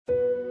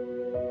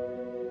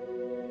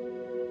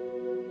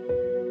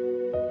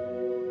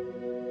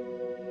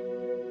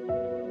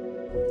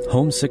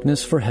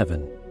Homesickness for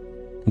Heaven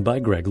by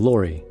Greg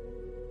Laurie.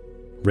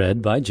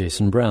 Read by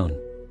Jason Brown.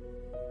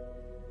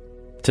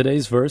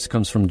 Today's verse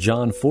comes from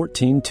John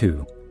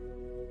 14:2.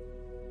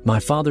 My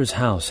Father's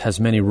house has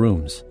many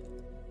rooms.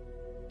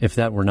 If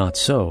that were not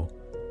so,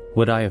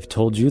 would I have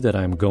told you that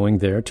I am going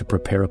there to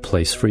prepare a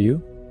place for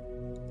you?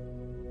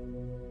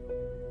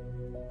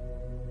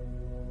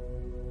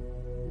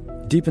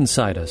 Deep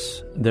inside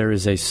us, there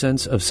is a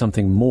sense of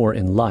something more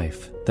in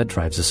life that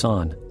drives us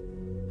on.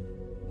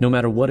 No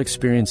matter what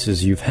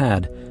experiences you've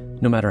had,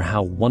 no matter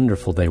how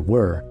wonderful they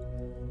were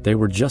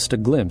just a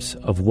glimpse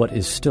of what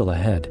is still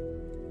ahead.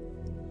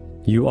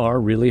 You are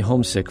really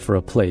homesick for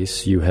a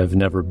place you have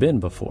never been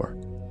before.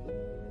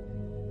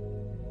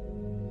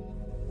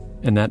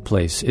 And that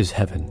place is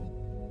heaven.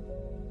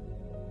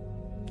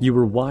 You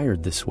were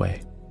wired this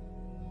way.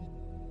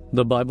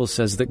 The Bible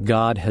says that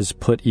God has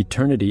put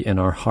eternity in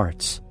our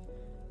hearts.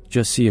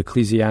 Just see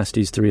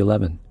Ecclesiastes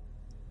 3:11.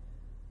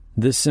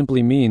 This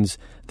simply means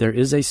there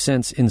is a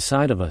sense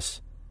inside of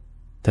us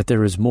that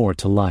there is more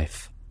to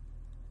life.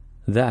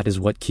 That is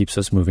what keeps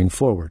us moving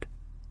forward.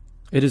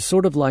 It is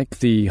sort of like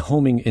the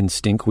homing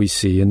instinct we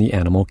see in the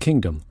animal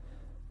kingdom,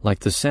 like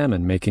the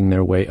salmon making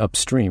their way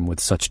upstream with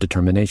such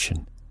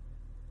determination.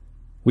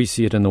 We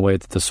see it in the way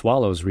that the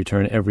swallows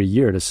return every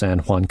year to San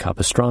Juan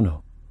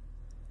Capistrano.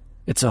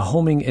 It's a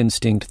homing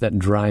instinct that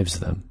drives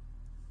them.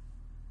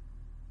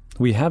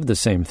 We have the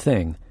same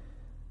thing,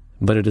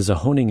 but it is a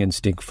honing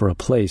instinct for a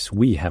place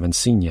we haven't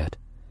seen yet.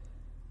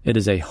 It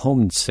is a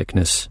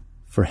homesickness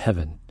for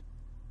heaven.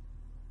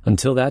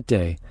 Until that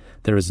day,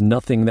 there is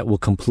nothing that will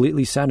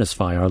completely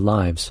satisfy our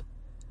lives.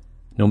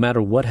 No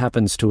matter what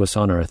happens to us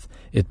on earth,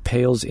 it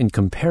pales in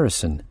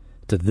comparison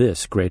to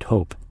this great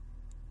hope.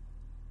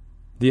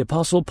 The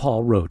Apostle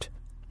Paul wrote,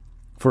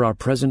 "For our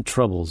present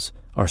troubles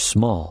are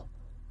small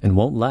and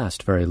won't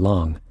last very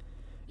long,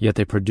 yet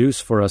they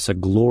produce for us a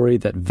glory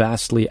that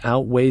vastly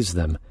outweighs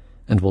them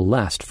and will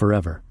last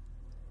forever.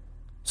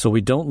 So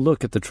we don't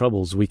look at the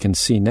troubles we can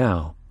see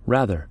now.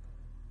 Rather,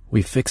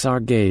 we fix our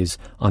gaze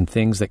on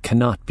things that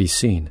cannot be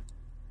seen.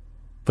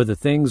 For the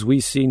things we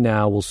see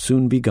now will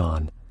soon be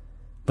gone,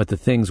 but the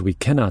things we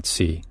cannot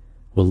see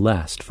will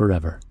last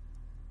forever."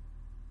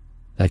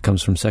 That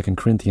comes from 2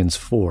 Corinthians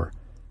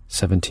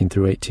 4:17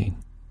 through 18.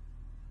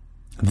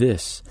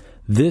 This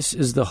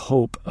is the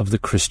hope of the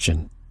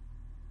Christian,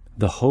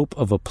 the hope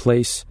of a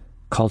place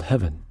called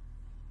heaven.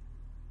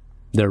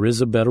 There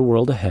is a better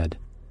world ahead.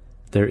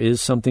 There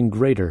is something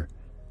greater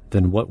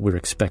than what we're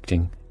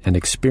expecting and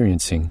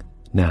experiencing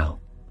now.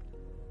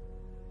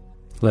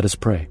 Let us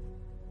pray.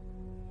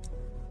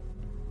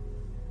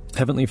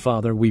 Heavenly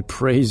Father, we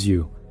praise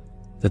you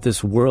that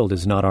this world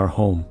is not our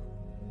home.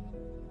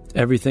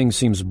 Everything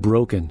seems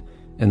broken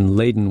and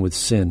laden with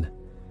sin,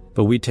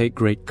 but we take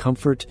great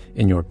comfort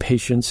in your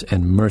patience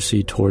and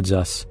mercy towards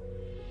us,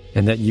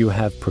 and that you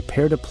have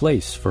prepared a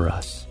place for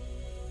us.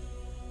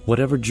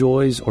 Whatever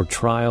joys or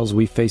trials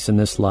we face in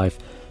this life,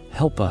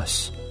 help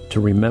us to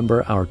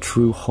remember our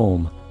true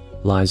home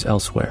lies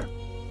elsewhere.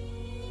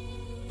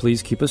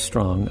 Please keep us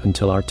strong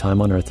until our time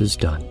on earth is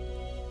done.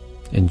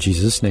 In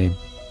Jesus' name,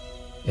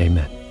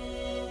 amen.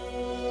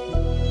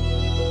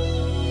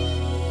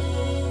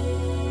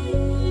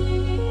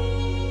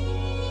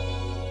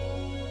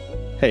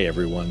 Hey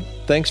everyone,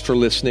 thanks for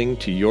listening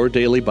to Your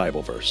Daily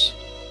Bible Verse,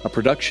 a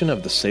production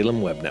of the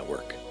Salem Web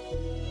Network.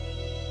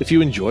 If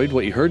you enjoyed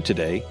what you heard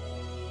today,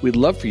 we'd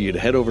love for you to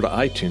head over to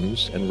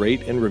iTunes and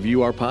rate and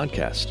review our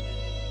podcast.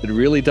 It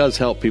really does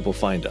help people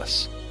find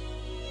us.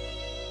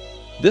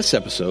 This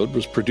episode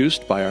was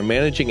produced by our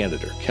managing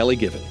editor, Kelly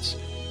Givens,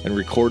 and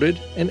recorded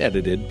and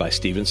edited by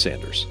Stephen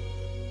Sanders.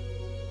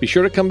 Be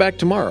sure to come back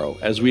tomorrow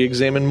as we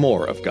examine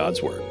more of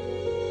God's Word.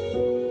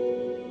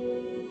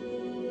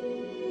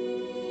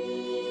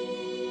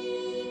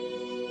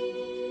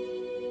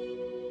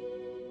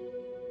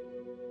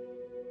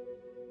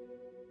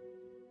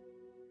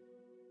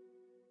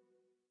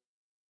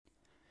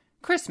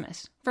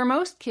 Christmas. For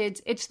most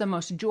kids, it's the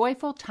most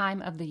joyful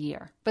time of the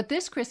year. But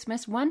this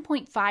Christmas,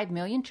 1.5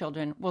 million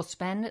children will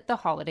spend the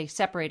holiday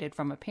separated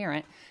from a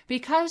parent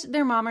because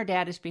their mom or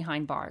dad is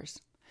behind bars.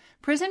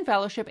 Prison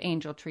Fellowship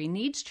Angel Tree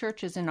needs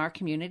churches in our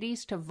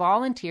communities to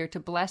volunteer to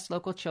bless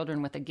local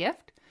children with a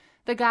gift,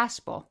 the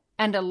gospel,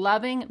 and a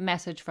loving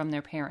message from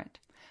their parent.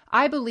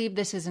 I believe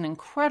this is an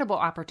incredible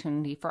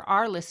opportunity for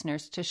our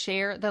listeners to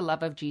share the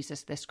love of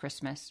Jesus this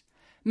Christmas.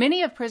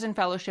 Many of Prison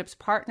Fellowship's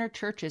partner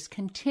churches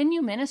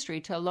continue ministry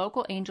to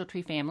local Angel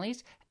Tree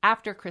families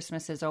after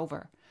Christmas is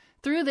over.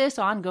 Through this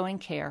ongoing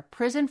care,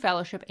 Prison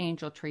Fellowship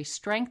Angel Tree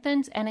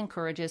strengthens and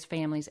encourages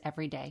families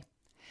every day.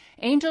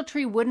 Angel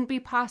Tree wouldn't be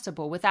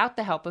possible without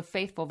the help of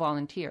faithful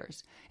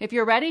volunteers. If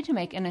you're ready to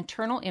make an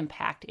eternal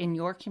impact in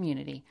your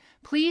community,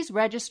 please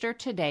register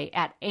today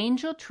at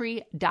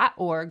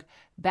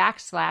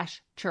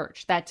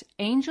angeltree.org/church. That's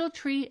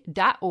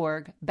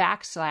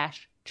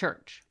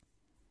angeltree.org/church.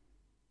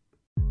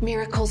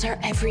 Miracles are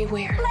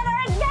everywhere. Let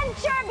our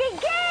adventure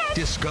begin!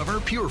 Discover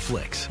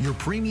PureFlix, your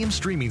premium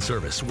streaming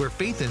service where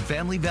faith and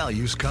family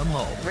values come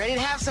home. Ready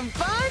to have some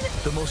fun?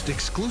 The most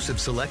exclusive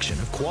selection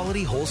of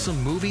quality, wholesome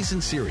movies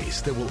and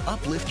series that will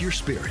uplift your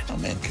spirit. A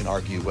man can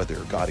argue whether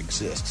God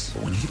exists,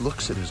 but when he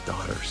looks at his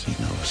daughters, he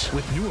knows.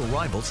 With new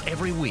arrivals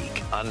every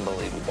week.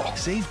 Unbelievable.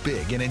 Save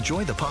big and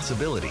enjoy the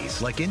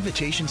possibilities, like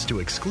invitations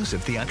to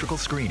exclusive theatrical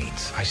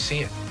screenings. I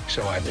see it,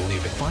 so I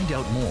believe it. Find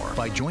out more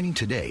by joining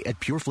today at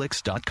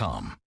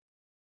pureflix.com.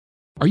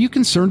 Are you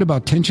concerned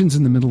about tensions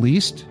in the Middle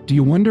East? Do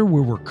you wonder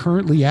where we're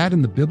currently at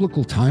in the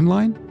biblical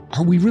timeline?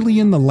 Are we really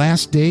in the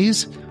last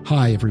days?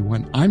 Hi,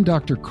 everyone. I'm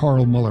Dr.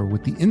 Carl Muller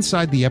with the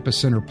Inside the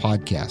Epicenter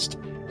podcast.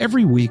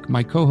 Every week,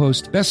 my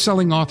co-host,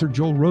 best-selling author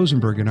Joel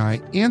Rosenberg and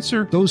I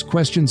answer those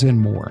questions and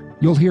more.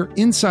 You'll hear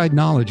inside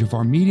knowledge of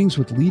our meetings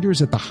with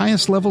leaders at the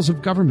highest levels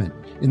of government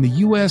in the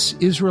U.S.,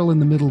 Israel,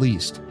 and the Middle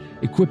East,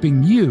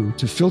 equipping you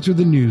to filter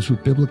the news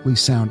with biblically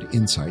sound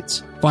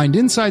insights. Find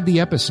Inside the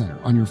Epicenter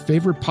on your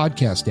favorite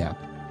podcast app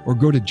or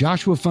go to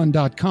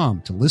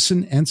joshuafund.com to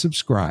listen and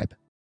subscribe.